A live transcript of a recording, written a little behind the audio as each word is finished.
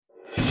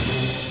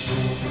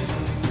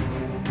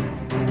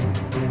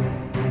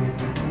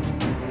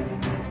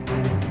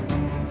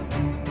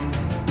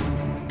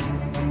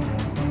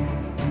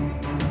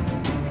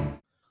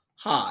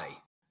Hi,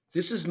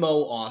 this is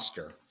Mo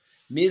Oster,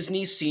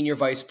 MSSNY's Senior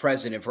Vice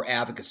President for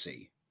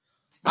Advocacy.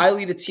 I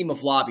lead a team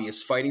of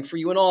lobbyists fighting for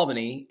you in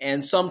Albany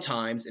and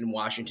sometimes in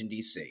Washington,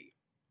 D.C.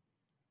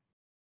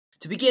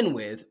 To begin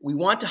with, we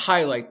want to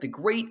highlight the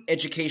great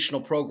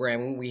educational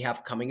programming we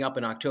have coming up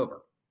in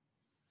October.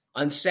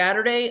 On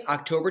Saturday,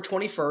 October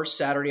 21st,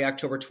 Saturday,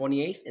 October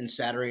 28th, and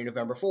Saturday,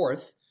 November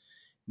 4th,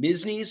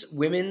 MSSNY's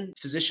Women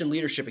Physician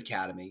Leadership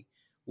Academy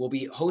will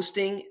be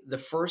hosting the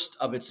first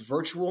of its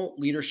virtual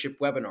leadership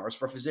webinars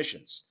for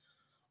physicians.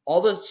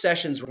 All the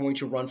sessions are going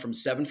to run from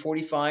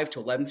 7:45 to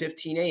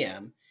 11:15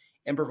 a.m.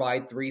 and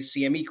provide 3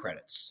 CME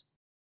credits.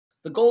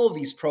 The goal of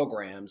these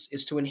programs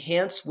is to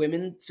enhance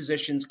women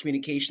physicians'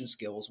 communication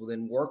skills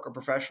within work or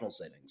professional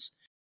settings,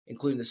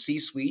 including the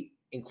C-suite,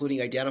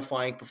 including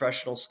identifying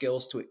professional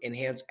skills to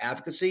enhance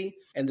advocacy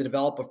and the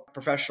development of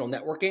professional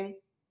networking,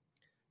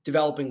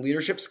 developing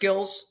leadership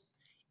skills,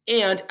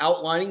 and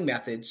outlining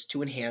methods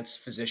to enhance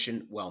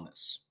physician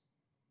wellness.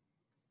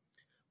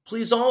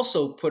 Please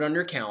also put on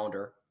your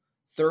calendar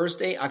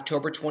Thursday,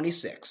 October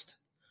 26th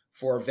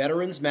for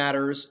Veterans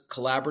Matters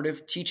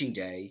Collaborative Teaching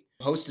Day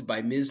hosted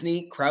by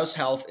MSSNY, Crouse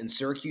Health, and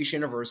Syracuse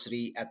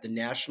University at the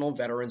National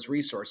Veterans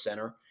Resource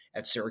Center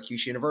at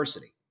Syracuse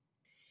University.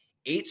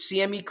 8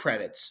 CME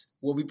credits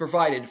will be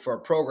provided for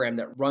a program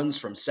that runs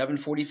from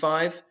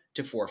 7:45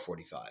 to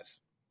 4:45.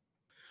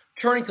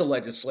 Turning to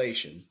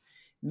legislation,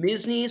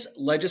 MSSNY's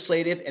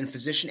Legislative and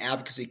Physician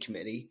Advocacy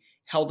Committee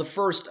held the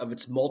first of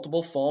its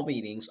multiple fall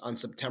meetings on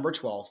September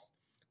 12th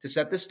to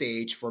set the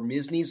stage for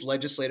MSSNY's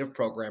legislative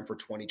program for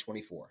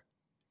 2024.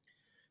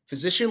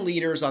 Physician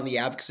leaders on the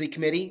Advocacy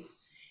Committee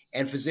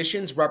and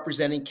physicians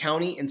representing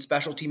county and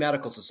specialty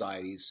medical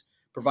societies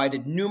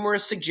provided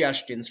numerous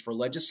suggestions for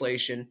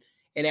legislation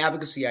and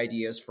advocacy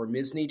ideas for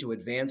MSSNY to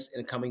advance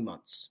in the coming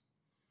months.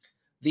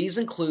 These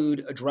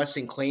include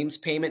addressing claims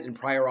payment and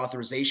prior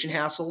authorization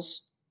hassles,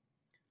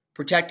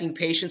 protecting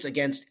patients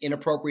against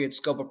inappropriate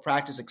scope of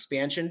practice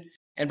expansion,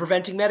 and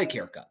preventing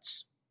Medicare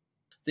cuts.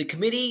 The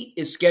committee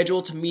is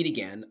scheduled to meet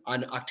again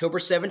on October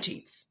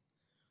 17th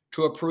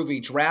to approve a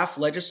draft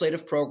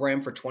legislative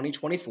program for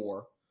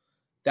 2024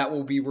 that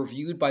will be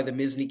reviewed by the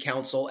MSSNY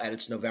Council at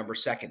its November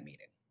 2nd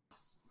meeting.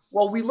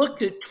 While we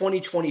looked at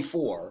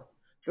 2024,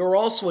 there are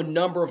also a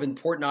number of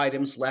important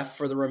items left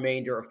for the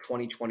remainder of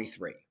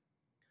 2023.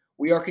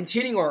 We are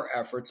continuing our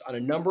efforts on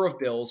a number of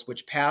bills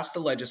which passed the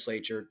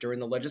legislature during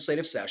the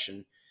legislative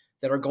session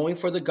that are going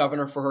for the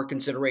governor for her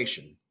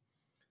consideration,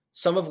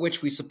 some of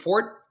which we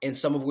support and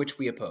some of which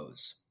we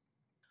oppose.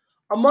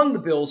 Among the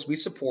bills we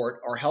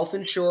support are health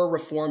insurer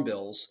reform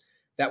bills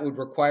that would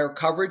require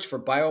coverage for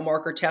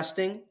biomarker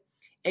testing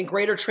and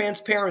greater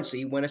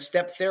transparency when a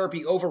step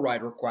therapy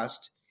override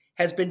request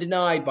has been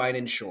denied by an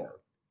insurer.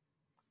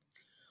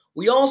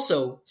 We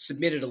also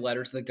submitted a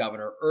letter to the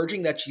governor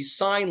urging that she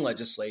sign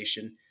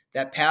legislation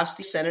that passed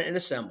the Senate and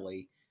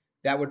Assembly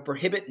that would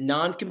prohibit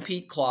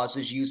non-compete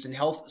clauses used in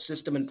health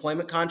system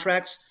employment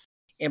contracts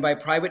and by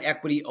private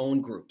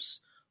equity-owned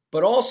groups,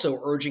 but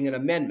also urging an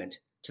amendment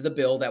to the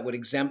bill that would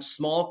exempt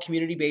small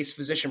community-based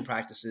physician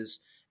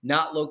practices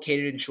not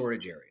located in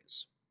shortage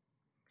areas.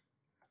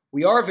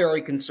 We are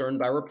very concerned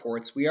by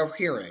reports we are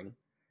hearing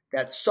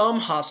that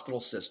some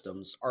hospital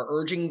systems are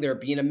urging there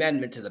be an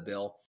amendment to the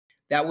bill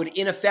that would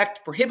in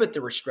effect prohibit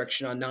the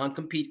restriction on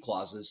non-compete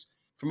clauses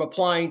from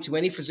applying to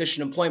any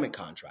physician employment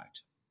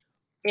contract.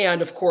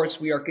 And, of course,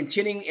 we are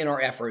continuing in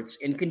our efforts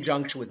in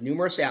conjunction with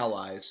numerous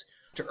allies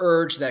to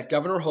urge that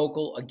Governor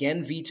Hochul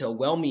again veto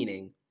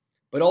well-meaning,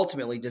 but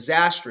ultimately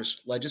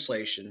disastrous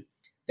legislation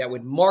that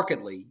would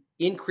markedly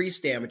increase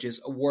damages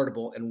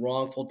awardable in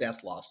wrongful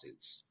death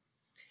lawsuits.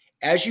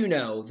 As you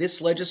know,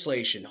 this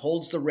legislation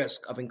holds the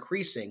risk of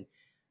increasing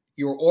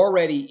your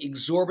already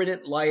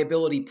exorbitant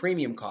liability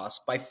premium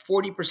costs by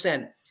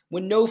 40%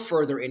 when no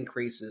further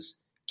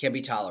increases can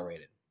be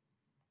tolerated.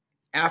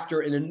 After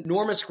an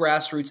enormous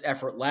grassroots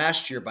effort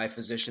last year by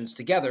physicians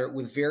together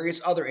with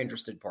various other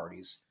interested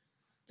parties,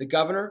 the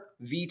governor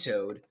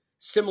vetoed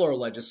similar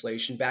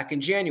legislation back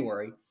in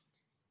January,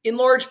 in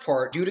large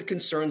part due to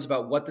concerns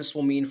about what this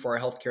will mean for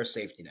our healthcare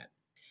safety net.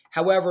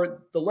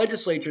 However, the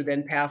legislature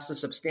then passed a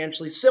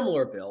substantially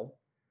similar bill,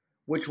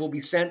 which will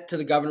be sent to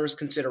the governor's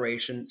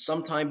consideration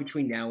sometime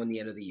between now and the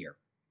end of the year.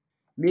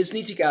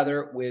 MSSNY,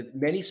 together with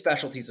many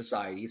specialty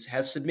societies,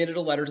 has submitted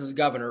a letter to the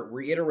governor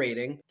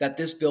reiterating that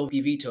this bill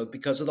be vetoed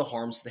because of the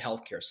harms to the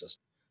healthcare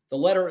system. The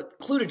letter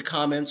included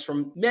comments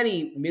from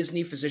many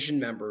MSSNY physician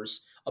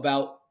members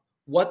about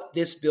what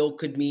this bill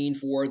could mean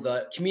for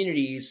the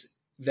communities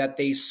that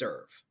they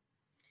serve.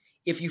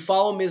 If you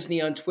follow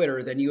MSSNY on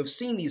Twitter, then you have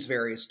seen these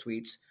various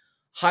tweets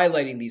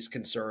highlighting these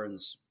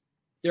concerns.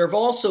 There have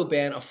also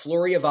been a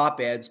flurry of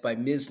op-eds by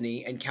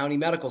MSSNY and county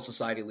medical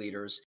society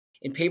leaders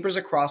in papers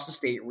across the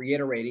state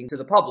reiterating to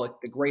the public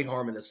the great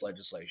harm in this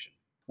legislation.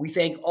 We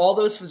thank all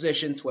those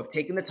physicians who have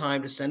taken the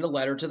time to send a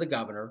letter to the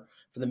governor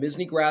from the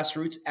MSSNY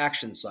Grassroots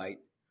Action Site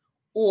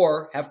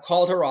or have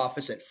called her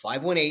office at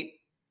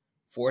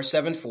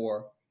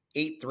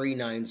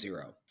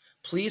 518-474-8390.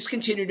 Please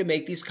continue to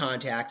make these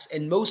contacts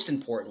and, most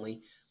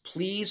importantly,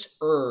 Please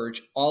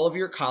urge all of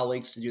your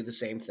colleagues to do the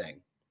same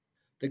thing.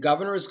 The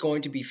governor is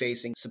going to be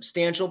facing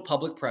substantial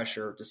public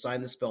pressure to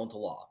sign this bill into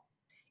law.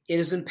 It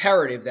is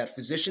imperative that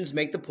physicians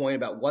make the point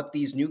about what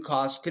these new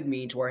costs could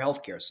mean to our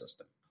healthcare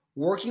system.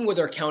 Working with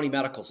our county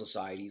medical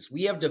societies,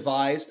 we have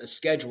devised a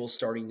schedule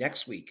starting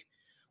next week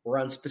where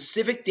on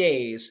specific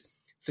days,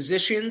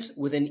 physicians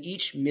within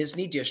each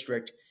MSSNY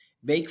district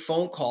make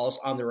phone calls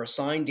on their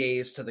assigned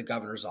days to the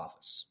governor's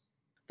office.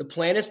 The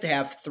plan is to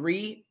have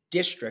 3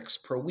 districts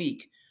per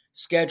week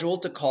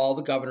scheduled to call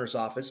the governor's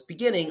office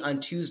beginning on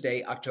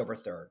Tuesday, October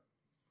 3rd.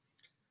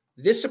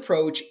 This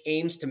approach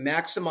aims to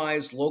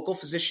maximize local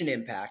physician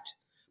impact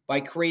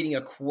by creating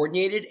a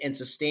coordinated and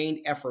sustained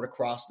effort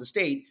across the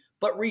state,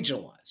 but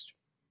regionalized.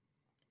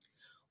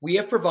 We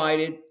have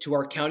provided to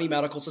our county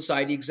medical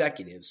society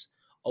executives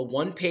a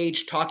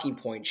 1-page talking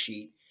point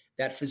sheet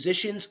that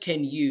physicians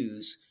can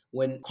use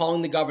when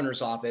calling the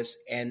governor's office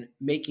and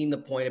making the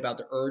point about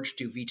the urge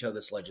to veto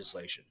this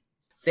legislation.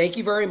 Thank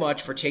you very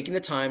much for taking the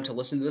time to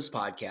listen to this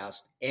podcast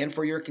and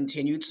for your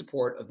continued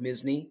support of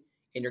MSSNY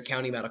and your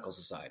county medical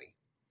society.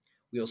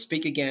 We will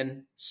speak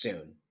again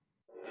soon.